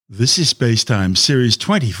This is Spacetime Series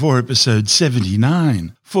 24, Episode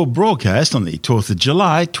 79, for broadcast on the 12th of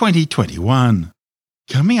July 2021.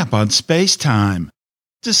 Coming up on Spacetime,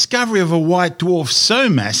 discovery of a white dwarf so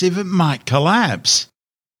massive it might collapse,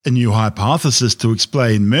 a new hypothesis to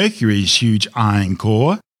explain Mercury's huge iron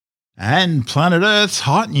core, and planet Earth's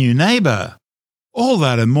hot new neighbour. All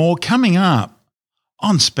that and more coming up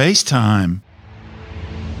on Spacetime.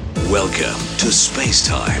 Welcome to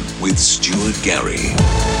Spacetime with Stuart Gary.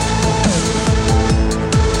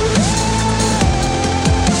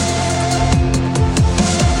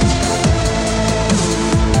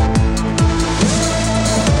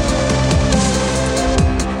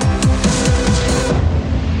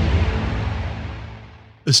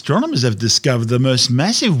 Astronomers have discovered the most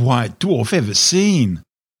massive white dwarf ever seen.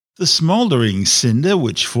 The smouldering cinder,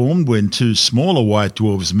 which formed when two smaller white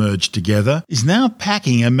dwarfs merged together, is now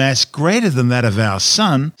packing a mass greater than that of our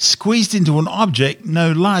Sun, squeezed into an object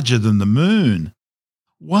no larger than the Moon.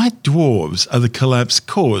 White dwarfs are the collapsed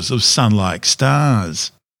cores of Sun-like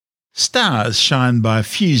stars. Stars shine by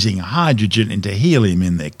fusing hydrogen into helium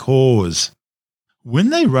in their cores.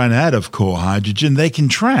 When they run out of core hydrogen, they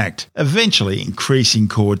contract, eventually increasing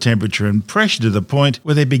core temperature and pressure to the point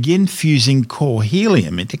where they begin fusing core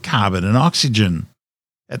helium into carbon and oxygen.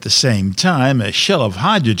 At the same time, a shell of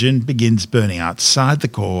hydrogen begins burning outside the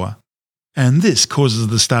core, and this causes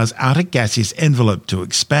the star's outer gaseous envelope to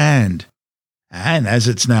expand. And as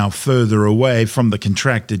it's now further away from the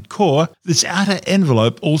contracted core, this outer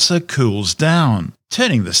envelope also cools down,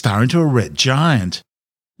 turning the star into a red giant.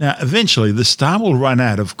 Now, eventually, the star will run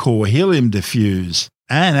out of core helium to fuse,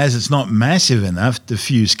 and as it's not massive enough to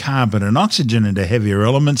fuse carbon and oxygen into heavier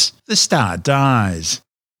elements, the star dies.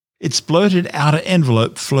 Its bloated outer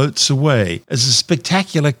envelope floats away as a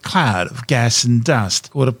spectacular cloud of gas and dust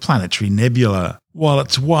called a planetary nebula, while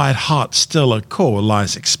its white-hot stellar core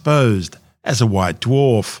lies exposed as a white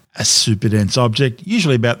dwarf, a superdense object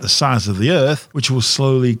usually about the size of the Earth, which will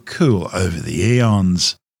slowly cool over the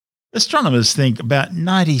eons. Astronomers think about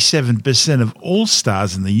 97% of all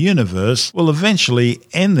stars in the universe will eventually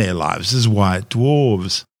end their lives as white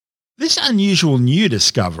dwarfs. This unusual new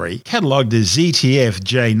discovery, catalogued as ZTF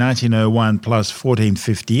J1901 plus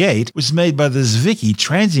 1458, was made by the Zwicky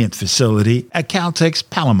Transient Facility at Caltech's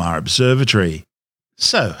Palomar Observatory.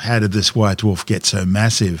 So, how did this white dwarf get so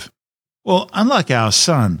massive? Well, unlike our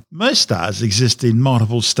Sun, most stars exist in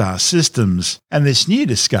multiple star systems, and this new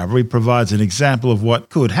discovery provides an example of what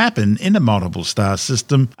could happen in a multiple star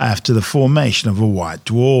system after the formation of a white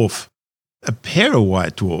dwarf. A pair of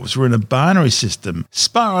white dwarfs were in a binary system,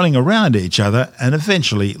 spiraling around each other and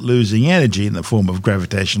eventually losing energy in the form of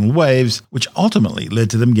gravitational waves, which ultimately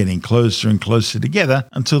led to them getting closer and closer together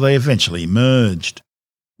until they eventually merged.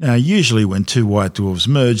 Now, usually when two white dwarfs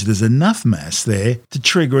merge, there's enough mass there to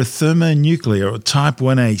trigger a thermonuclear or Type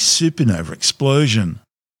 1a supernova explosion.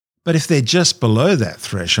 But if they're just below that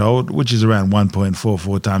threshold, which is around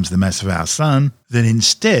 1.44 times the mass of our Sun, then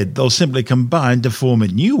instead they'll simply combine to form a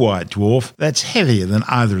new white dwarf that's heavier than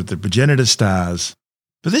either of the progenitor stars.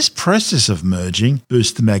 But this process of merging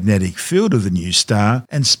boosts the magnetic field of the new star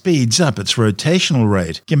and speeds up its rotational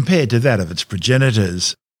rate compared to that of its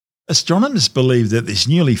progenitors. Astronomers believe that this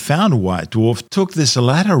newly found white dwarf took this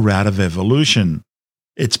latter route of evolution.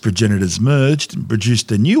 Its progenitors merged and produced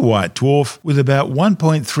a new white dwarf with about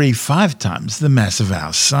 1.35 times the mass of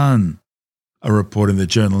our Sun. A report in the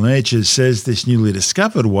journal Nature says this newly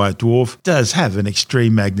discovered white dwarf does have an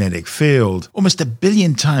extreme magnetic field, almost 1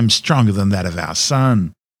 billion times stronger than that of our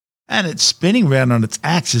Sun. And it's spinning round on its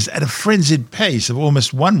axis at a frenzied pace of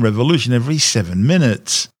almost one revolution every 7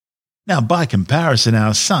 minutes. Now, by comparison,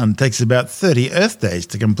 our Sun takes about 30 Earth days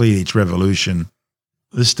to complete each revolution.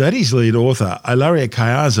 The study's lead author, Ilaria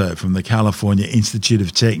Caiazzo from the California Institute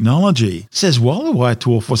of Technology, says while the white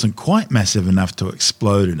dwarf wasn't quite massive enough to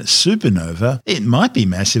explode in a supernova, it might be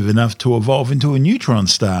massive enough to evolve into a neutron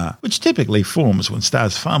star, which typically forms when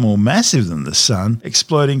stars far more massive than the Sun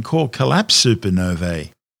explode in core collapse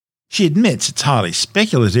supernovae. She admits it's highly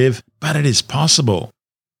speculative, but it is possible.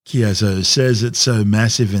 Caiazzo says it's so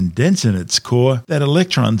massive and dense in its core that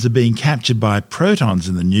electrons are being captured by protons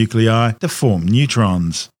in the nuclei to form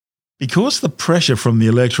neutrons. Because the pressure from the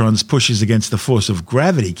electrons pushes against the force of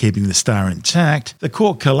gravity keeping the star intact, the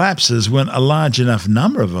core collapses when a large enough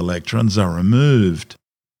number of electrons are removed.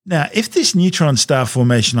 Now, if this neutron star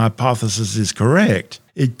formation hypothesis is correct,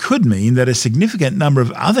 it could mean that a significant number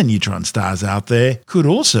of other neutron stars out there could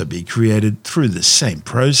also be created through the same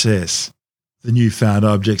process. The new found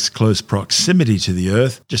object's close proximity to the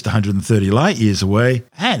Earth, just 130 light-years away,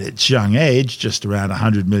 and its young age, just around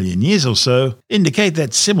 100 million years or so, indicate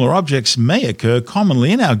that similar objects may occur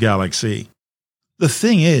commonly in our galaxy. The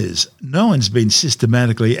thing is, no one's been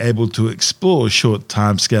systematically able to explore short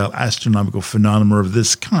timescale astronomical phenomena of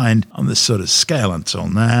this kind on this sort of scale until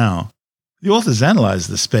now. The authors analysed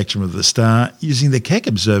the spectrum of the star using the Keck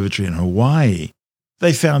Observatory in Hawaii.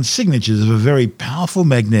 They found signatures of a very powerful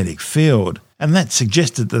magnetic field, and that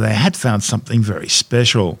suggested that they had found something very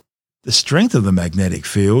special. The strength of the magnetic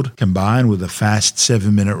field, combined with the fast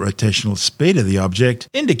 7-minute rotational speed of the object,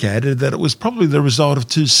 indicated that it was probably the result of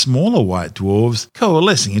two smaller white dwarfs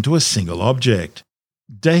coalescing into a single object.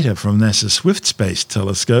 Data from NASA's Swift Space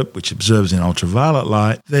Telescope, which observes in ultraviolet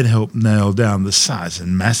light, then helped nail down the size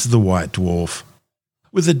and mass of the white dwarf.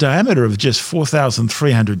 With a diameter of just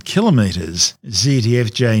 4,300 kilometres,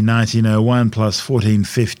 ZTFJ 1901 plus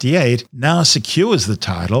 1458 now secures the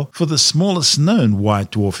title for the smallest known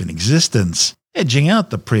white dwarf in existence, edging out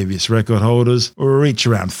the previous record holders, who reach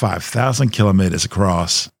around 5,000 kilometres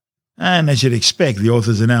across. And as you'd expect, the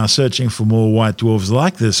authors are now searching for more white dwarfs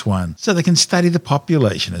like this one, so they can study the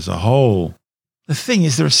population as a whole. The thing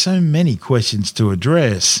is, there are so many questions to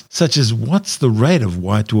address, such as what's the rate of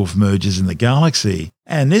white dwarf mergers in the galaxy,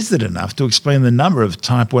 and is it enough to explain the number of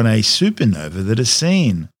Type 1a supernovae that are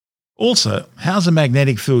seen? Also, how's a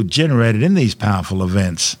magnetic field generated in these powerful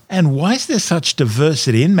events, and why is there such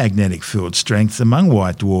diversity in magnetic field strength among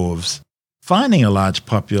white dwarfs? Finding a large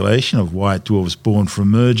population of white dwarfs born from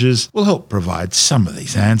mergers will help provide some of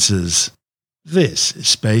these answers. This is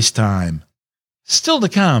Space Time. Still to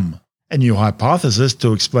come, a new hypothesis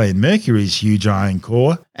to explain Mercury's huge iron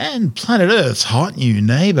core, and planet Earth's hot new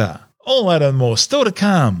neighbour. All that and more still to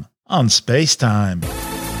come on Space Time.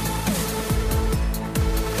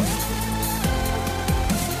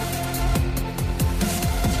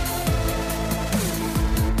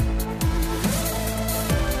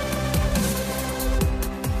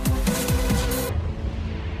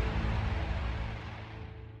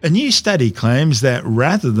 A new study claims that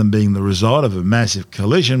rather than being the result of a massive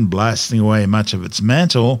collision blasting away much of its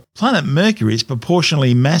mantle, planet Mercury's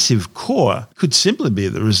proportionally massive core could simply be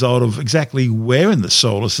the result of exactly where in the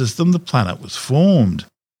solar system the planet was formed.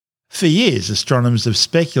 For years, astronomers have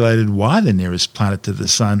speculated why the nearest planet to the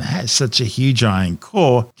Sun has such a huge iron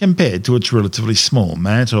core compared to its relatively small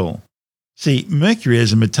mantle. See, Mercury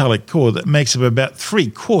has a metallic core that makes up about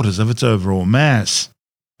 3/4 of its overall mass.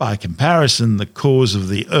 By comparison, the cores of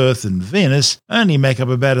the Earth and Venus only make up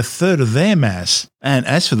about 1/3 of their mass, and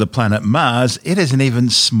as for the planet Mars, it has an even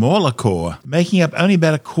smaller core, making up only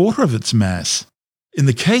about 1/4 of its mass. In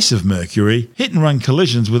the case of Mercury, hit-and-run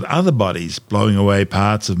collisions with other bodies, blowing away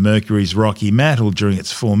parts of Mercury's rocky mantle during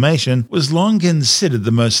its formation, was long considered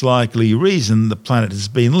the most likely reason the planet has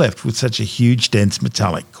been left with such a huge, dense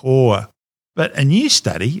metallic core. But a new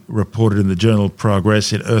study, reported in the journal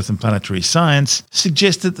Progress in Earth and Planetary Science,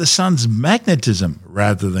 suggests that the Sun's magnetism,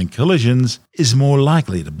 rather than collisions, is more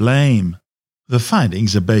likely to blame. The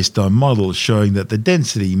findings are based on models showing that the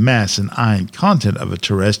density, mass and iron content of a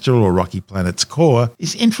terrestrial or rocky planet's core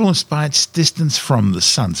is influenced by its distance from the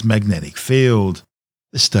Sun's magnetic field.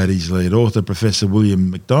 The study's lead author, Professor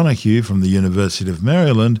William McDonough from the University of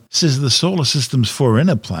Maryland, says the solar system's 4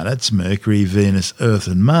 inner planets, Mercury, Venus, Earth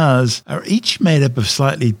and Mars, are each made up of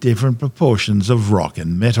slightly different proportions of rock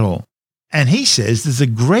and metal. And he says there's a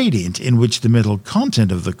gradient in which the metal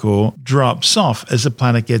content of the core drops off as the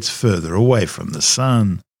planet gets further away from the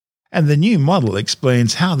Sun. And the new model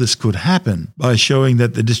explains how this could happen by showing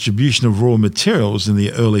that the distribution of raw materials in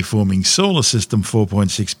the early forming solar system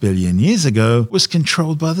 4.6 billion years ago was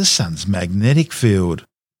controlled by the Sun's magnetic field.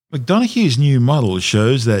 McDonough's new model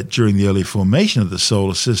shows that during the early formation of the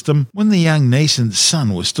solar system, when the young nascent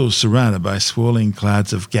Sun was still surrounded by swirling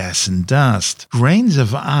clouds of gas and dust, grains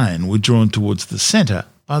of iron were drawn towards the centre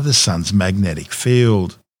by the Sun's magnetic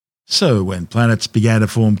field. So, when planets began to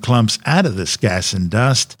form clumps out of this gas and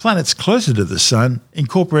dust, planets closer to the Sun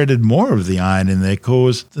incorporated more of the iron in their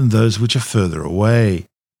cores than those which are further away.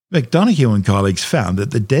 McDonough and colleagues found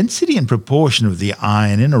that the density and proportion of the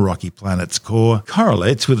iron in a rocky planet's core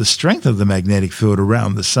correlates with the strength of the magnetic field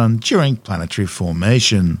around the Sun during planetary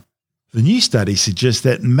formation. The new study suggests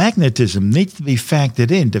that magnetism needs to be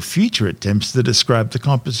factored into future attempts to describe the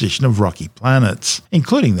composition of rocky planets,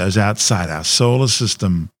 including those outside our solar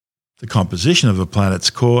system. The composition of a planet's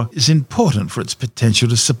core is important for its potential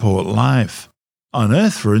to support life. On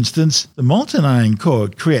Earth, for instance, the molten iron core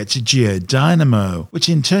creates a geodynamo, which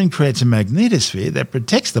in turn creates a magnetosphere that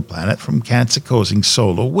protects the planet from cancer-causing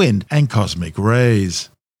solar wind and cosmic rays.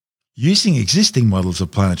 Using existing models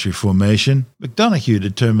of planetary formation, McDonough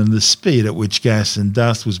determined the speed at which gas and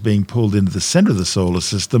dust was being pulled into the centre of the solar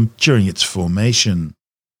system during its formation.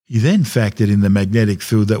 He then factored in the magnetic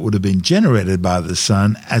field that would have been generated by the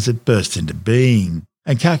Sun as it burst into being,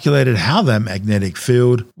 and calculated how that magnetic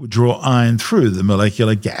field would draw iron through the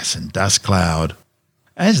molecular gas and dust cloud.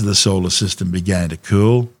 As the solar system began to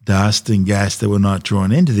cool, dust and gas that were not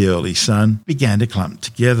drawn into the early Sun began to clump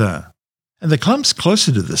together. And the clumps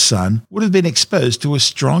closer to the Sun would have been exposed to a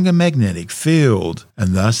stronger magnetic field,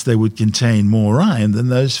 and thus they would contain more iron than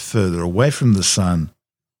those further away from the Sun.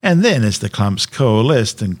 And then, as the clumps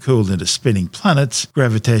coalesced and cooled into spinning planets,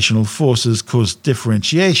 gravitational forces caused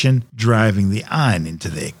differentiation, driving the iron into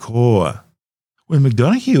their core. When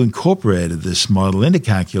McDonough incorporated this model into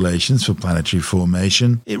calculations for planetary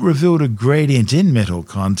formation, it revealed a gradient in metal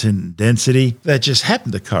content and density that just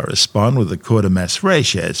happened to correspond with the core-to-mass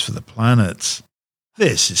ratios for the planets.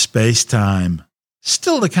 This is space-time.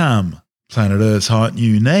 Still to come, planet Earth's hot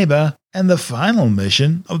new neighbour, and the final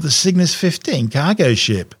mission of the Cygnus 15 cargo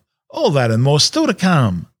ship. All that and more still to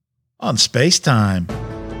come on Space-Time.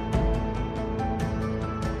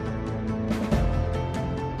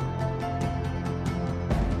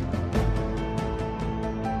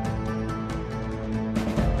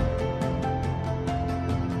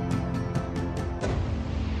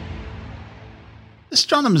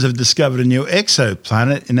 Astronomers have discovered a new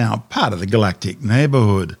exoplanet in our part of the galactic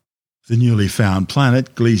neighbourhood. The newly found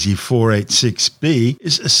planet, Gliese 486b,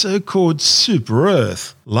 is a so-called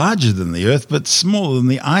super-Earth, larger than the Earth but smaller than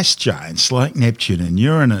the ice giants like Neptune and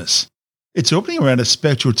Uranus. It's orbiting around a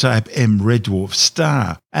spectral type M red dwarf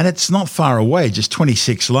star, and it's not far away, just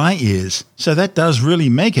 26 light-years, so that does really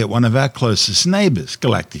make it one of our closest neighbours,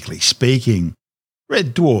 galactically speaking.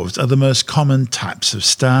 Red dwarfs are the most common types of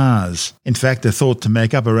stars. In fact, they're thought to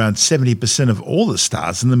make up around 70% of all the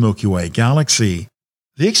stars in the Milky Way galaxy.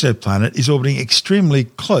 The exoplanet is orbiting extremely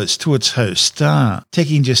close to its host star,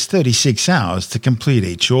 taking just 36 hours to complete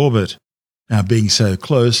each orbit. Now, being so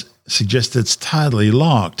close suggests it's tidally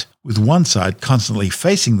locked, with one side constantly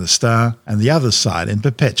facing the star and the other side in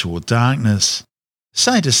perpetual darkness.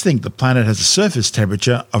 Scientists think the planet has a surface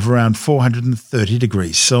temperature of around 430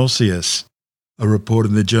 degrees Celsius. A report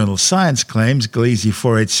in the journal Science claims Gliese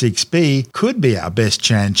 486b could be our best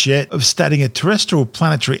chance yet of studying a terrestrial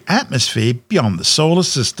planetary atmosphere beyond the solar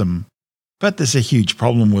system. But there's a huge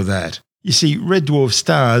problem with that. You see, red dwarf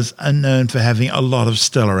stars are known for having a lot of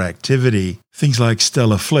stellar activity, things like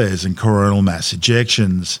stellar flares and coronal mass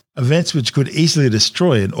ejections, events which could easily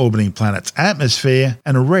destroy an orbiting planet's atmosphere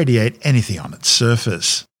and irradiate anything on its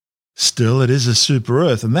surface. Still, it is a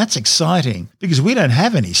super-Earth, and that's exciting, because we don't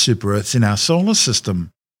have any super-Earths in our solar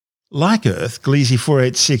system. Like Earth, Gliese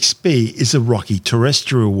 486b is a rocky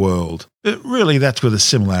terrestrial world, but really that's where the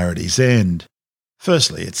similarities end.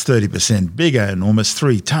 Firstly, it's 30% bigger and almost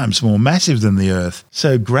 3 times more massive than the Earth,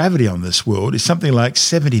 so gravity on this world is something like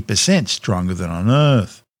 70% stronger than on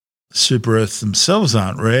Earth. Super-Earths themselves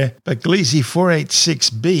aren't rare, but Gliese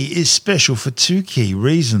 486b is special for 2 key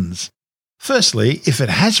reasons. Firstly, if it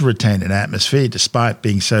has retained an atmosphere despite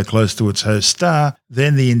being so close to its host star,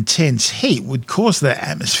 then the intense heat would cause that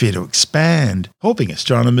atmosphere to expand, helping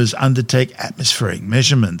astronomers undertake atmospheric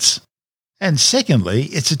measurements. And secondly,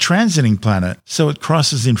 it's a transiting planet, so it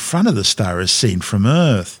crosses in front of the star as seen from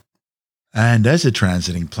Earth. And as a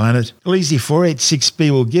transiting planet, Gliese 486b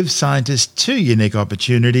will give scientists 2 unique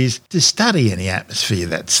opportunities to study any atmosphere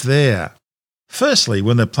that's there. Firstly,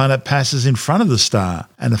 when the planet passes in front of the star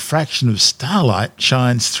and a fraction of starlight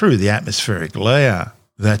shines through the atmospheric layer.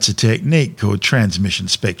 That's a technique called transmission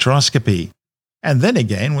spectroscopy. And then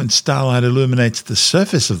again when starlight illuminates the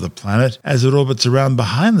surface of the planet as it orbits around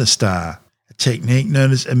behind the star, a technique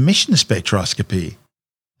known as emission spectroscopy.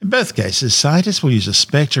 In both cases, scientists will use a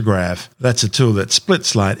spectrograph. That's a tool that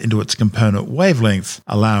splits light into its component wavelengths,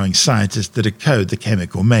 allowing scientists to decode the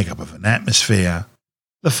chemical makeup of an atmosphere.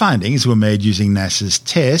 The findings were made using NASA's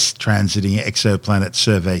TESS, Transiting Exoplanet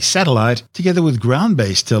Survey satellite, together with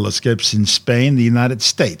ground-based telescopes in Spain, the United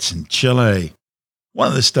States and Chile. One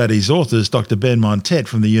of the study's authors, Dr. Ben Montet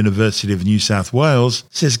from the University of New South Wales,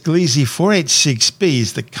 says Gliese 486b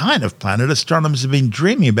is the kind of planet astronomers have been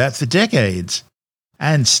dreaming about for decades.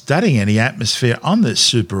 And studying any atmosphere on this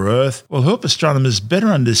super-Earth will help astronomers better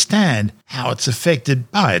understand how it's affected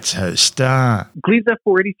by its host star. Gliese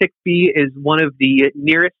 486b is one of the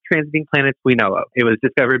nearest transiting planets we know of. It was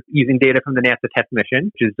discovered using data from the NASA TESS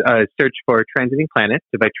mission, which is a search for transiting planets.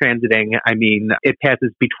 So by transiting, I mean it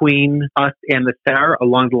passes between us and the star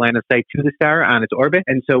along the line of sight to the star on its orbit.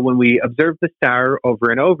 And so when we observe the star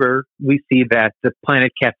over and over, we see that the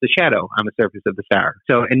planet casts a shadow on the surface of the star.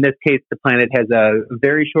 So in this case, the planet has a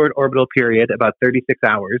very short orbital period, about 36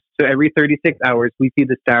 hours. So every 36 hours, we see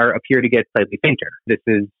the star appear to get slightly fainter. This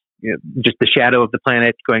is just the shadow of the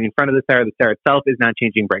planet going in front of the star. The star itself is not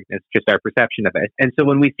changing brightness, just our perception of it. And so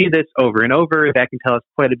when we see this over and over, that can tell us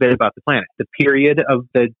quite a bit about the planet. The period of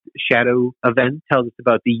the shadow event tells us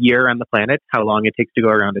about the year on the planet, how long it takes to go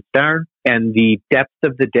around its star. And the depth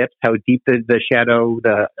of the dips, how deep the shadow,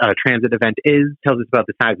 the transit event is, tells us about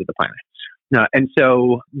the size of the planet. And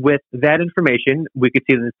so with that information, we could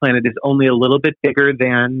see that this planet is only a little bit bigger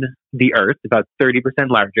than the Earth, about 30%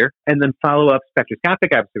 larger, and then follow up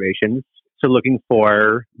spectroscopic observations. So looking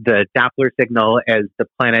for the Doppler signal as the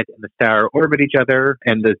planet and the star orbit each other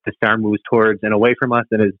and the star moves towards and away from us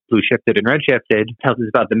and is blue shifted and red shifted, tells us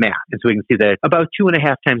about the mass. And so we can see that about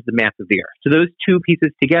 2.5 times the mass of the Earth. So those two pieces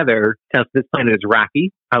together tell us this planet is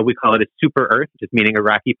rocky. We call it a super Earth, just meaning a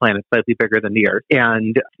rocky planet slightly bigger than the Earth.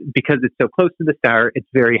 And because it's so close to the star, it's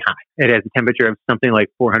very hot. It has a temperature of something like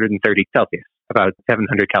 430 Celsius, about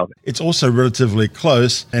 700 Kelvin. It's also relatively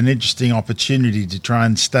close, an interesting opportunity to try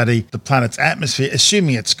and study the planet's atmosphere,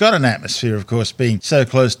 assuming it's got an atmosphere, of course, being so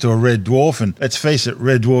close to a red dwarf. And let's face it,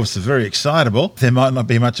 red dwarfs are very excitable. There might not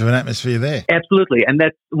be much of an atmosphere there. Absolutely. And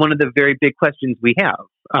that's one of the very big questions we have.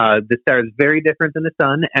 The star is very different than the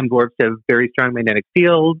sun. M dwarfs have very strong magnetic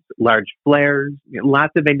fields, large flares,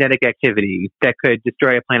 lots of magnetic activity that could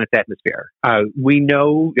destroy a planet's atmosphere. We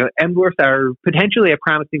know, M dwarfs are potentially a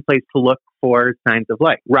promising place to look for signs of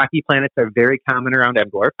life. Rocky planets are very common around M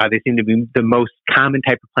dwarf. They seem to be the most common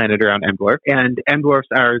type of planet around M dwarf. And M dwarfs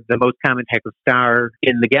are the most common type of star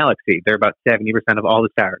in the galaxy. They're about 70% of all the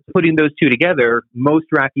stars. Putting those two together, most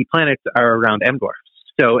rocky planets are around M dwarfs.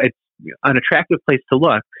 So it's an attractive place to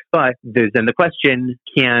look, but there's then the question,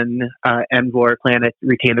 can M dwarf planets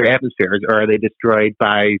retain their atmospheres, or are they destroyed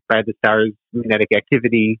by the star's magnetic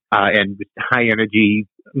activity and high energy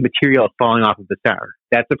material falling off of the star?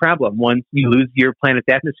 That's the problem. Once you lose your planet's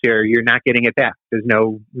atmosphere, you're not getting it back. There's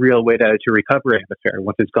no real way to recover atmosphere.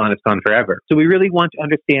 Once it's gone forever. So we really want to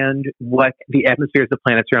understand what the atmospheres of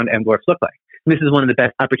planets around M dwarfs look like. This is one of the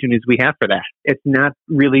best opportunities we have for that. It's not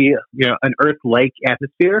really, an Earth-like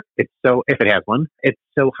atmosphere. If it has one, it's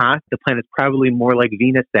so hot, the planet's probably more like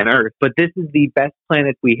Venus than Earth. But this is the best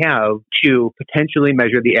planet we have to potentially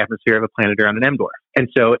measure the atmosphere of a planet around an M dwarf. And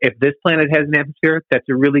so if this planet has an atmosphere, that's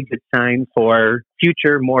a really good sign for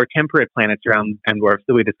future, more temperate planets around M dwarfs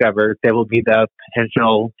that we discover. That will be the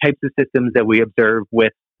potential types of systems that we observe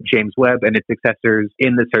with James Webb and its successors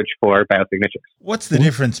in the search for biosignatures. What's the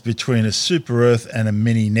difference between a super Earth and a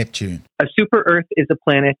mini Neptune? A super Earth is a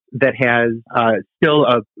planet that has still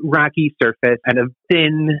a rocky surface and a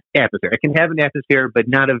thin atmosphere. It can have an atmosphere, but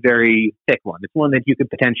not a very thick one. It's one that you could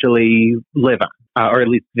potentially live on, or at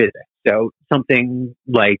least visit. So something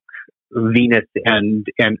like Venus and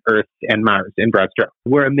Earth and Mars in broad strokes.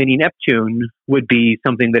 Where a mini Neptune would be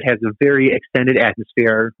something that has a very extended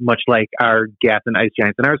atmosphere, much like our gas and ice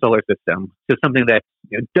giants in our solar system. So something that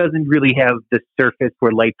doesn't really have the surface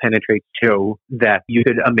where light penetrates to that you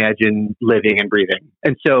could imagine living and breathing.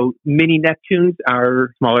 And so mini Neptunes are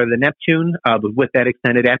smaller than Neptune, but with that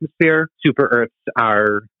extended atmosphere. Super Earths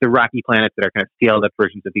are the rocky planets that are kind of scaled up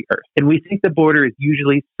versions of the Earth. And we think the border is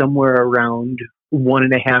usually somewhere around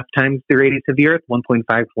 1.5 times the radius of the Earth, 1.5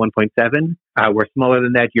 to 1.7. Where smaller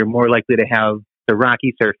than that, you're more likely to have the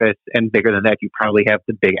rocky surface, and bigger than that, you probably have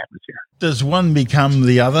the big atmosphere. Does one become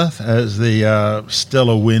the other as the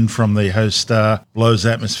stellar wind from the host star blows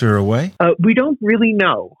atmosphere away? We don't really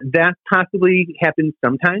know. That possibly happens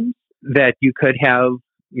sometimes, that you could have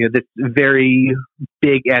this very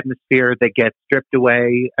big atmosphere that gets stripped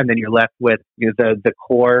away, and then you're left with the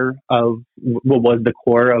core of what was the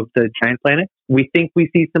core of the giant planet. We think we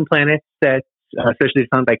see some planets that, especially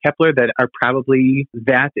found by Kepler, that are probably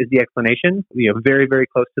that is the explanation. Very, very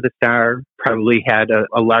close to the star, probably had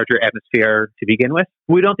a larger atmosphere to begin with.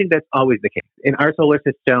 We don't think that's always the case. In our solar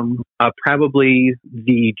system, probably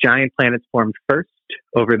the giant planets formed first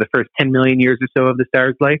over the first 10 million years or so of the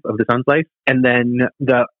star's life, of the sun's life. And then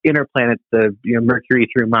the inner planets, the Mercury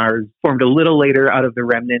through Mars, formed a little later out of the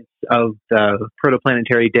remnants of the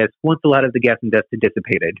protoplanetary disk once a lot of the gas and dust had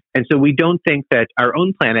dissipated. And so we don't think that our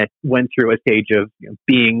own planet went through a stage of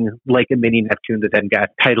being like a mini Neptune that then got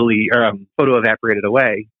tidally or photo-evaporated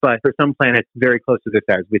away. But for some planets very close to their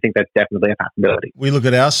stars, we think that's definitely a possibility. We look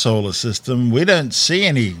at our solar system, we don't see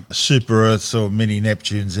any super Earths or mini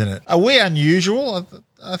Neptunes in it. Are we unusual?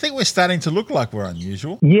 I think we're starting to look like we're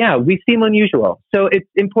unusual. Yeah, we seem unusual. So it's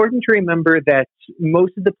important to remember that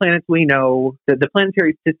most of the planets we know, the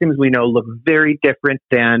planetary systems we know, look very different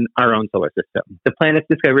than our own solar system. The planets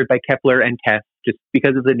discovered by Kepler and TESS, just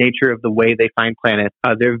because of the nature of the way they find planets,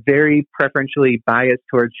 they're very preferentially biased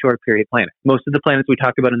towards short-period planets. Most of the planets we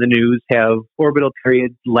talk about in the news have orbital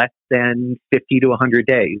periods less than 50 to 100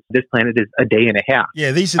 days. This planet is a day and a half.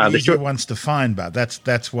 Yeah, these are the easier ones to find, but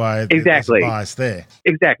that's why there's a bias there.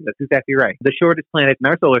 Exactly. That's exactly right. The shortest planet in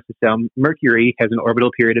our solar system, Mercury, has an orbital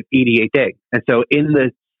period of 88 days. And so in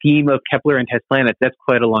the scheme of Kepler and TESS planets, that's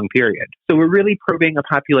quite a long period. So we're really probing a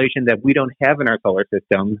population that we don't have in our solar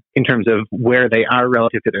system in terms of where they are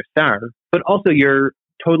relative to their star. But also you're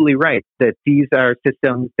totally right that these are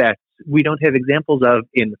systems that we don't have examples of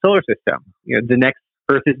in the solar system. The next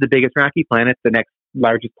Earth is the biggest rocky planet. The next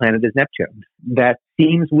largest planet is Neptune. That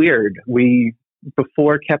seems weird.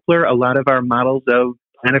 Before Kepler, a lot of our models of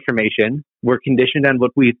planet formation were conditioned on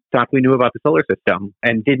what we thought we knew about the solar system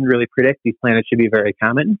and didn't really predict these planets should be very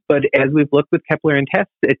common. But as we've looked with Kepler and TESS,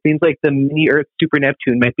 it seems like the mini-Earth super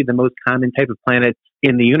Neptune might be the most common type of planet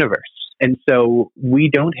in the universe. And so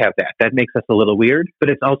we don't have that. That makes us a little weird, but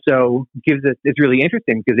it's really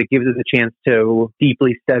interesting because it gives us a chance to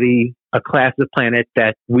deeply study a class of planets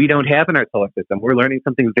that we don't have in our solar system. We're learning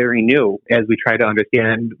something very new as we try to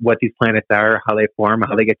understand what these planets are, how they form,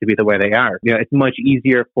 how they get to be the way they are. It's much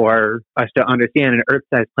easier for us to understand an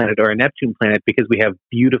Earth-sized planet or a Neptune planet because we have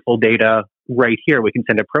beautiful data right here. We can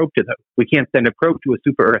send a probe to them. We can't send a probe to a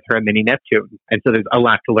super Earth or a mini Neptune. And so there's a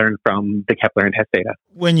lot to learn from the Kepler and TESS data.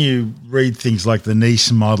 When you read things like the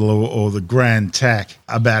Nice model or the Grand TAC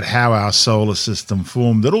about how our solar system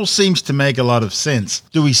formed, it all seems to make a lot of sense.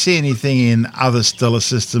 Do we see anything in other stellar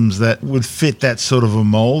systems that would fit that sort of a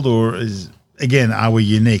mold, or are we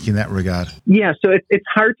unique in that regard? Yeah, so it's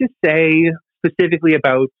hard to say specifically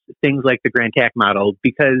about things like the Grand TAC model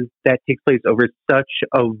because that takes place over such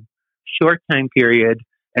a short time period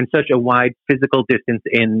and such a wide physical distance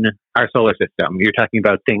in our solar system. You're talking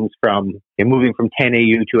about things from moving from 10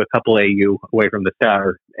 AU to a couple AU away from the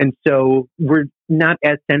star. And so we're not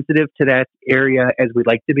as sensitive to that area as we'd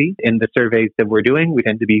like to be in the surveys that we're doing. We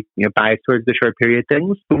tend to be biased towards the short period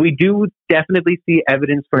things. But we do definitely see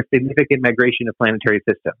evidence for significant migration of planetary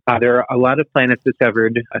systems. There are a lot of planets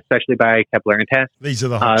discovered, especially by Kepler and TESS. These are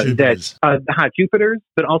the hot Jupiters. The hot Jupiters,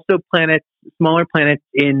 but also smaller planets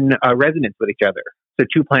in resonance with each other. So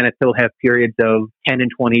two planets will have periods of 10 and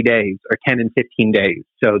 20 days or 10 and 15 days.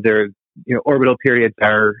 So their orbital periods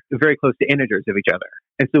are very close to integers of each other.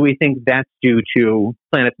 And so we think that's due to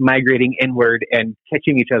planets migrating inward and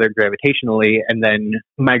catching each other gravitationally and then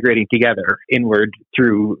migrating together inward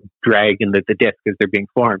through drag in the disk as they're being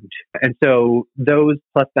formed. And so those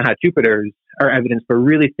plus the hot Jupiters are evidence for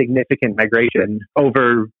really significant migration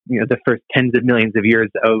over the first tens of millions of years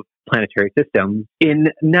of planetary systems in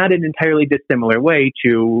not an entirely dissimilar way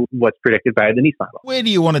to what's predicted by the Nice model. Where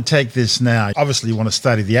do you want to take this now? Obviously, you want to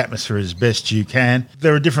study the atmosphere as best you can.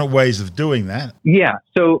 There are different ways of doing that. Yeah.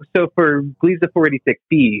 So for Gliese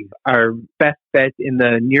 486b, our best bet in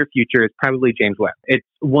the near future is probably James Webb. It's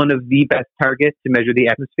one of the best targets to measure the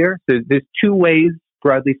atmosphere. So there's two ways,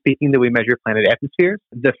 broadly speaking, that we measure planet atmospheres.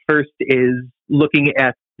 The first is looking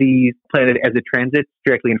at the planet as it transits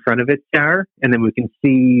directly in front of its star, and then we can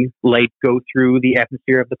see light go through the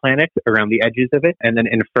atmosphere of the planet around the edges of it, and then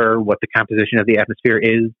infer what the composition of the atmosphere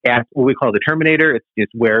is at what we call the terminator.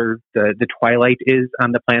 It's where the twilight is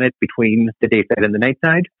on the planet between the day side and the night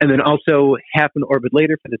side. And then also half an orbit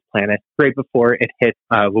later for this planet, right before it hits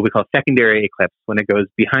what we call secondary eclipse, when it goes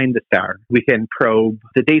behind the star, we can probe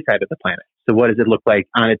the day side of the planet. So what does it look like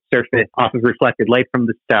on its surface off of reflected light from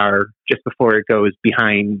the star just before it goes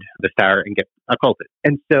behind the star and gets occulted?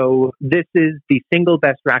 And so this is the single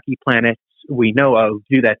best rocky planet we know of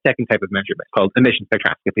to do that second type of measurement called emission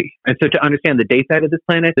spectroscopy. And so to understand the day side of this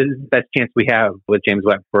planet, this is the best chance we have with James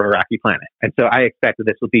Webb for a rocky planet. And so I expect that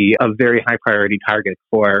this will be a very high priority target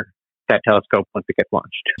for that telescope once it gets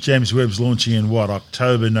launched. James Webb's launching in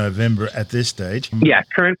October, November at this stage? Yeah,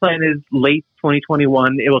 current plan is late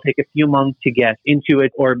 2021. It will take a few months to get into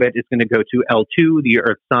its orbit. It's going to go to L2, the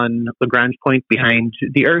Earth-Sun Lagrange point behind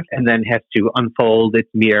the Earth, and then has to unfold its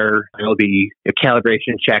mirror. It'll be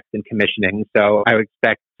calibration checks and commissioning. So I would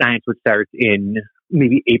expect science would start in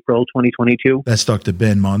maybe April 2022. That's Dr.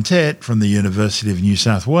 Ben Montet from the University of New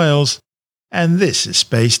South Wales. And this is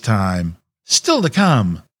Space Time. Still to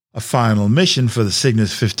come, a final mission for the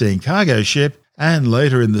Cygnus 15 cargo ship, and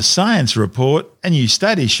later in the science report, a new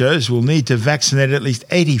study shows we'll need to vaccinate at least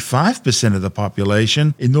 85% of the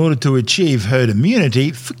population in order to achieve herd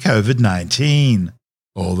immunity for COVID-19.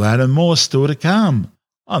 All that and more still to come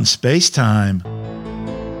on Space Time.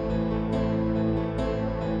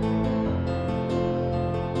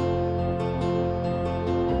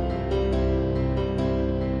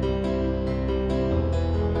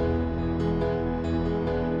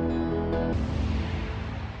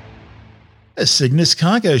 A Cygnus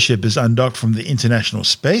cargo ship is undocked from the International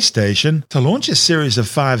Space Station to launch a series of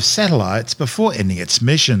 5 satellites before ending its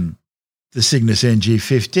mission. The Cygnus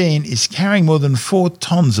NG-15 is carrying more than 4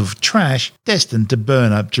 tons of trash destined to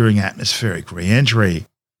burn up during atmospheric re-entry.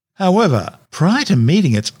 However, prior to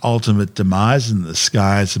meeting its ultimate demise in the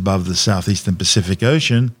skies above the southeastern Pacific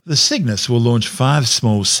Ocean, the Cygnus will launch 5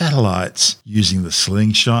 small satellites using the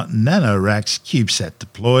Slingshot NanoRacks CubeSat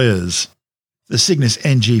deployers. The Cygnus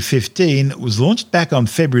NG-15 was launched back on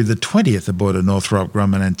February the 20th aboard a Northrop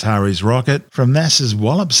Grumman Antares rocket from NASA's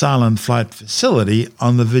Wallops Island Flight Facility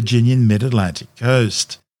on the Virginian mid-Atlantic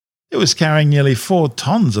coast. It was carrying nearly 4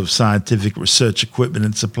 tons of scientific research equipment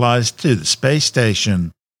and supplies to the space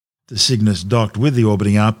station. The Cygnus docked with the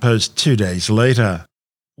orbiting outpost 2 days later.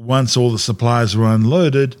 Once all the supplies were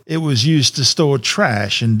unloaded, it was used to store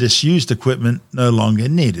trash and disused equipment no longer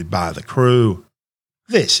needed by the crew.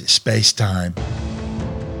 This is Space Time.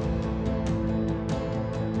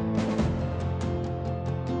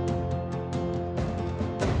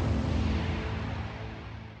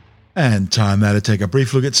 And time now to take a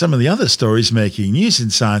brief look at some of the other stories making news in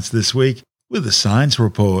science this week with the Science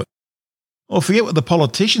Report. Or forget what the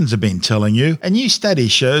politicians have been telling you, a new study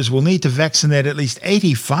shows we'll need to vaccinate at least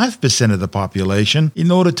 85% of the population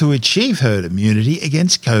in order to achieve herd immunity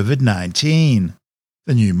against COVID-19.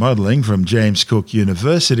 The new modelling from James Cook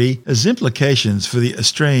University has implications for the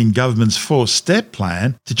Australian government's 4-step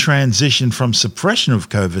plan to transition from suppression of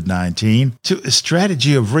COVID-19 to a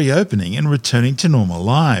strategy of reopening and returning to normal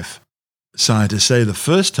life. Scientists say the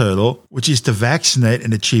first hurdle, which is to vaccinate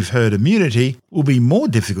and achieve herd immunity, will be more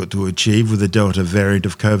difficult to achieve with the Delta variant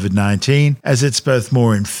of COVID-19 as it's both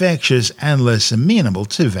more infectious and less amenable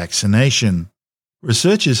to vaccination.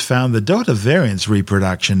 Researchers found the Delta variant's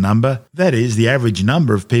reproduction number, that is, the average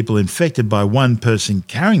number of people infected by one person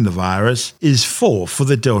carrying the virus, is 4 for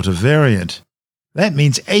the Delta variant. That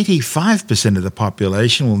means 85% of the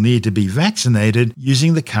population will need to be vaccinated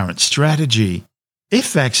using the current strategy.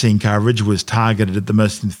 If vaccine coverage was targeted at the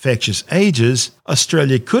most infectious ages,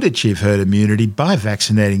 Australia could achieve herd immunity by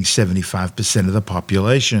vaccinating 75% of the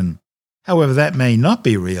population. However, that may not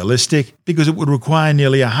be realistic because it would require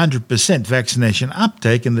nearly 100% vaccination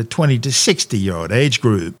uptake in the 20 to 60-year-old age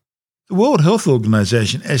group. The World Health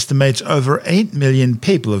Organization estimates over 8 million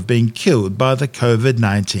people have been killed by the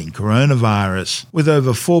COVID-19 coronavirus, with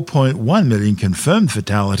over 4.1 million confirmed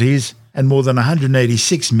fatalities and more than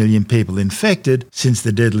 186 million people infected since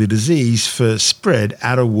the deadly disease first spread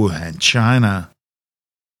out of Wuhan, China.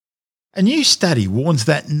 A new study warns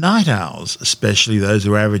that night owls, especially those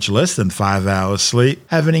who average less than 5 hours sleep,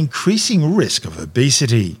 have an increasing risk of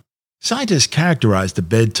obesity. Scientists characterize the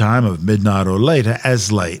bedtime of midnight or later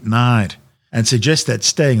as late night, and suggest that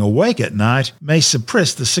staying awake at night may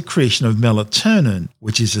suppress the secretion of melatonin,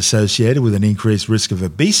 which is associated with an increased risk of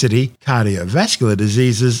obesity, cardiovascular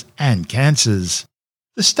diseases, and cancers.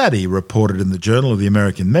 The study, reported in the Journal of the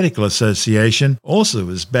American Medical Association, also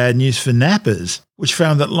was bad news for nappers, which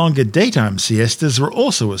found that longer daytime siestas were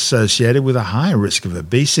also associated with a higher risk of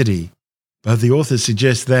obesity. But the authors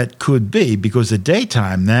suggest that could be because a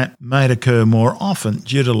daytime nap might occur more often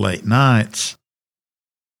due to late nights.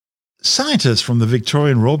 Scientists from the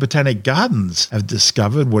Victorian Royal Botanic Gardens have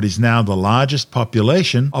discovered what is now the largest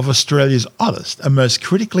population of Australia's oddest and most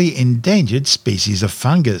critically endangered species of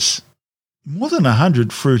fungus. More than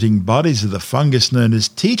 100 fruiting bodies of the fungus known as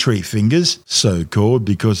tea tree fingers, so called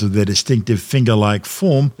because of their distinctive finger-like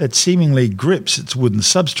form that seemingly grips its wooden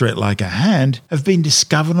substrate like a hand, have been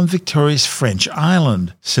discovered on Victoria's French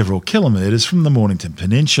Island, several kilometres from the Mornington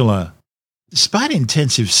Peninsula. Despite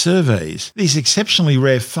intensive surveys, these exceptionally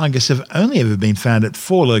rare fungus have only ever been found at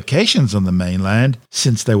 4 locations on the mainland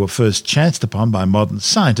since they were first chanced upon by modern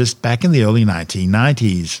scientists back in the early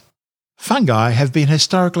 1990s. Fungi have been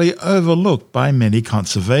historically overlooked by many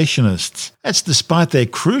conservationists. That's despite their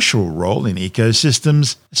crucial role in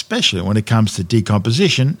ecosystems, especially when it comes to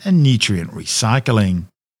decomposition and nutrient recycling.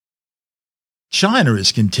 China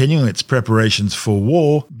is continuing its preparations for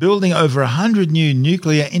war, building over 100 new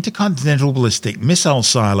nuclear intercontinental ballistic missile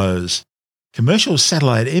silos. Commercial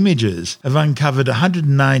satellite images have uncovered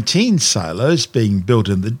 119 silos being built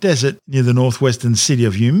in the desert near the northwestern city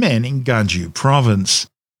of Yumen in Gansu province.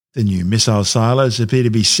 The new missile silos appear to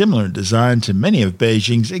be similar in design to many of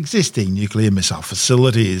Beijing's existing nuclear missile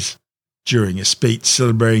facilities. During a speech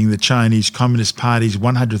celebrating the Chinese Communist Party's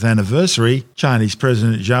 100th anniversary, Chinese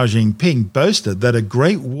President Xi Jinping boasted that a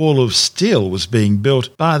Great Wall of Steel was being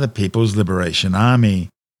built by the People's Liberation Army.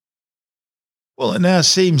 Well, it now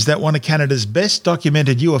seems that one of Canada's best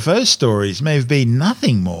documented UFO stories may have been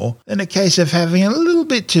nothing more than a case of having a little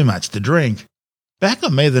bit too much to drink. Back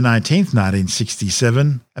on May the 19th,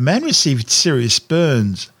 1967, a man received serious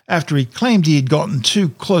burns after he claimed he had gotten too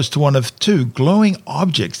close to one of 2 glowing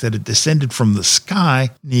objects that had descended from the sky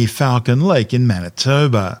near Falcon Lake in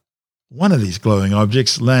Manitoba. One of these glowing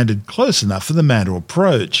objects landed close enough for the man to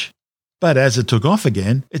approach. But as it took off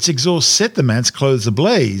again, its exhaust set the man's clothes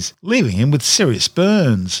ablaze, leaving him with serious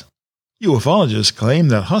burns. Ufologists claim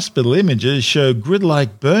that hospital images show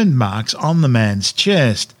grid-like burn marks on the man's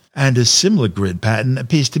chest, and a similar grid pattern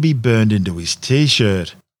appears to be burned into his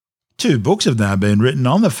t-shirt. 2 books have now been written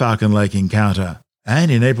on the Falcon Lake encounter, and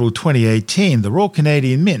in April 2018 the Royal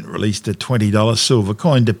Canadian Mint released a $20 silver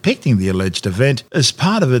coin depicting the alleged event as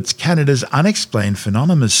part of its Canada's Unexplained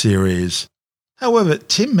Phenomena series. However,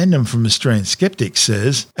 Tim Mendham from Australian Skeptics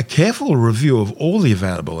says a careful review of all the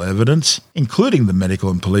available evidence, including the medical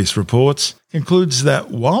and police reports, concludes that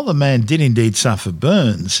while the man did indeed suffer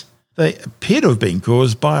burns, they appear to have been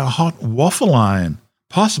caused by a hot waffle iron,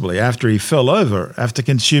 possibly after he fell over after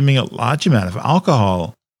consuming a large amount of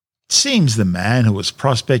alcohol. It seems the man who was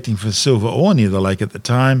prospecting for silver ore near the lake at the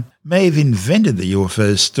time may have invented the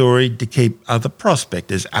UFO story to keep other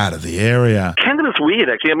prospectors out of the area. Canada's weird,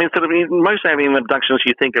 actually. I mean, most alien abductions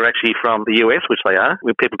you think are actually from the US, which they are,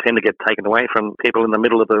 where people tend to get taken away from people in the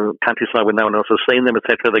middle of the countryside where no one else has seen them,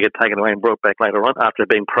 etc. They get taken away and brought back later on after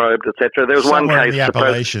being probed, etc. There was Somewhere one case... in the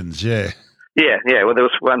Appalachians, yeah. Yeah. Well, there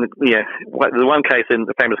was one. Yeah, the one case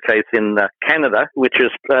the famous case in Canada, which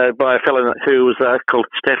was by a fellow who was called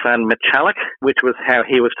Stefan Michalak, which was how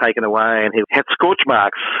he was taken away, and he had scorch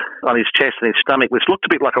marks on his chest and his stomach, which looked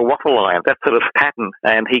a bit like a waffle iron, that sort of pattern.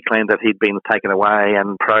 And he claimed that he'd been taken away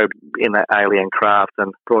and probed in that alien craft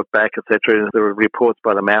and brought back, etc. There were reports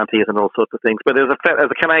by the Mounties and all sorts of things. But as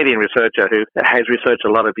a Canadian researcher who has researched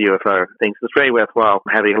a lot of UFO things, it's very worthwhile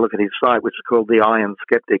having a look at his site, which is called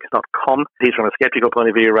theironskeptic.com. He's from a skeptical point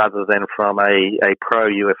of view rather than from a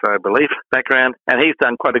pro-UFO belief background, and he's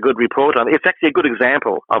done quite a good report on it. It's actually a good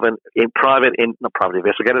example of not private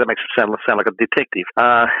investigator, that makes it sound like a detective,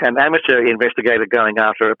 an amateur investigator going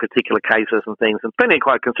after particular cases and things, and spending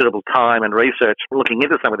quite considerable time and research looking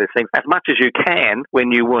into some of these things, as much as you can when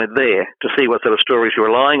you weren't there, to see what sort of stories you're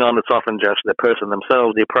relying on. It's often just the person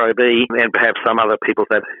themselves, the probee, and perhaps some other people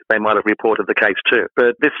that they might have reported the case to.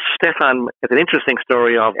 But this Stefan is an interesting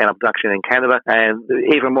story of an abduction in Canada, and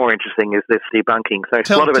even more interesting is this debunking. So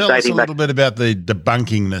Tell us a dating little bit about the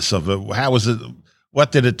debunkingness of it. How was it?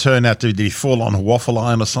 What did it turn out to be? Did he fall on a waffle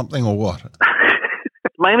iron or something, or what?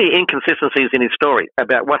 Mainly inconsistencies in his story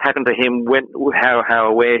about what happened to him, how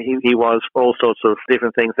aware he was, all sorts of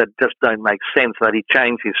different things that just don't make sense, that he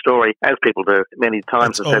changed his story, as people do many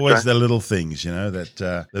times, It's always the little things, that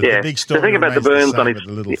the big story. The thing about the burns on his...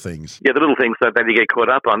 the little things. Yeah, the little things that you get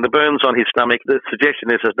caught up on. The burns on his stomach, the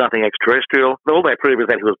suggestion is there's nothing extraterrestrial. All they prove is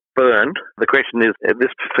that he was burned. The question is,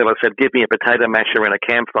 this fellow said, give me a potato masher and a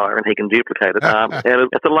campfire, and he can duplicate it.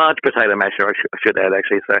 And it's a large potato masher, I should add,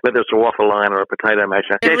 actually. So whether it's a waffle iron or a potato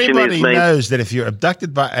masher. Everybody knows that if you're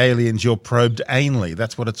abducted by aliens, you're probed anally.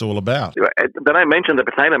 That's what it's all about. They don't mention the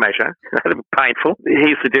potato masher. Painful.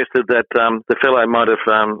 He suggested that the fellow might have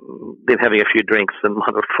been having a few drinks and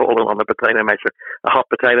might have fallen on a potato masher, a hot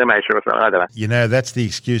potato masher or something. I don't know. That's the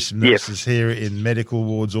excuse nurses hear in medical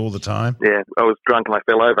wards all the time. Yeah, I was drunk and I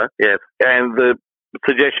fell over. Yes. And the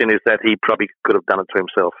suggestion is that he probably could have done it to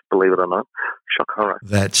himself, believe it or not. Shock horror.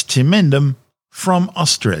 That's Tim Mendham from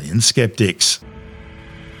Australian Skeptics.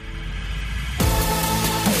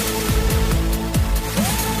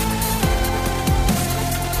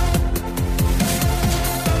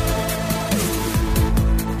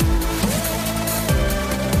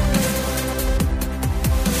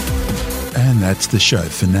 And that's the show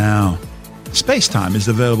for now. Spacetime is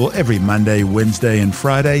available every Monday, Wednesday and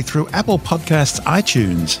Friday through Apple Podcasts,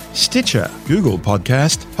 iTunes, Stitcher, Google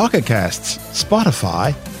Podcast, Pocket Casts,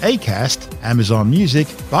 Spotify, Acast, Amazon Music,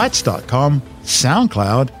 Bytes.com,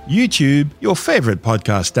 SoundCloud, YouTube, your favourite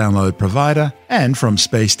podcast download provider, and from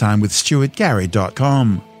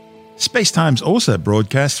spacetimewithstuartgary.com. Spacetime's also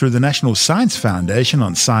broadcast through the National Science Foundation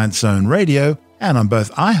on Science Zone Radio and on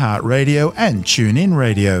both iHeartRadio and TuneIn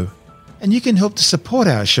Radio. And you can help to support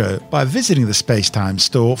our show by visiting the Spacetime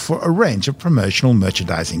store for a range of promotional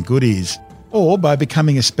merchandising goodies, or by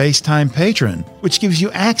becoming a Spacetime patron, which gives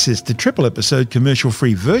you access to triple-episode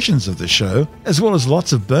commercial-free versions of the show, as well as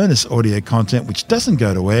lots of bonus audio content which doesn't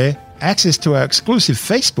go to air, access to our exclusive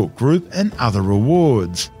Facebook group, and other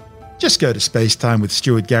rewards. Just go to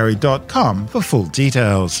spacetimewithstuartgary.com for full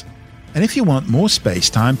details. And if you want more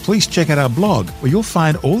Spacetime, please check out our blog, where you'll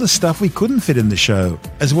find all the stuff we couldn't fit in the show,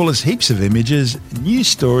 as well as heaps of images, news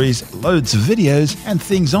stories, loads of videos, and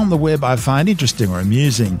things on the web I find interesting or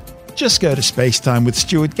amusing. Just go to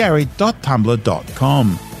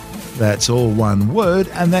spacetimewithstuartgary.tumblr.com. That's all one word,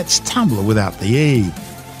 and that's Tumblr without the E.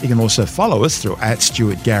 You can also follow us through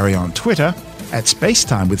 @StuartGary on Twitter,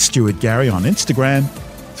 @SpaceTimeWithStuartGary on Instagram,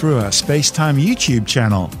 through our Spacetime YouTube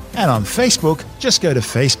channel, and on Facebook, just go to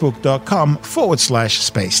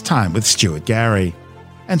facebook.com/Spacetime with Stuart Gary.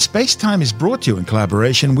 And Spacetime is brought to you in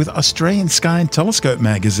collaboration with Australian Sky and Telescope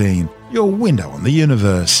magazine, your window on the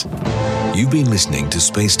universe. You've been listening to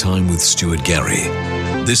Spacetime with Stuart Gary.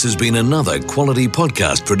 This has been another quality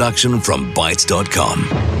podcast production from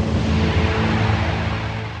Bytes.com.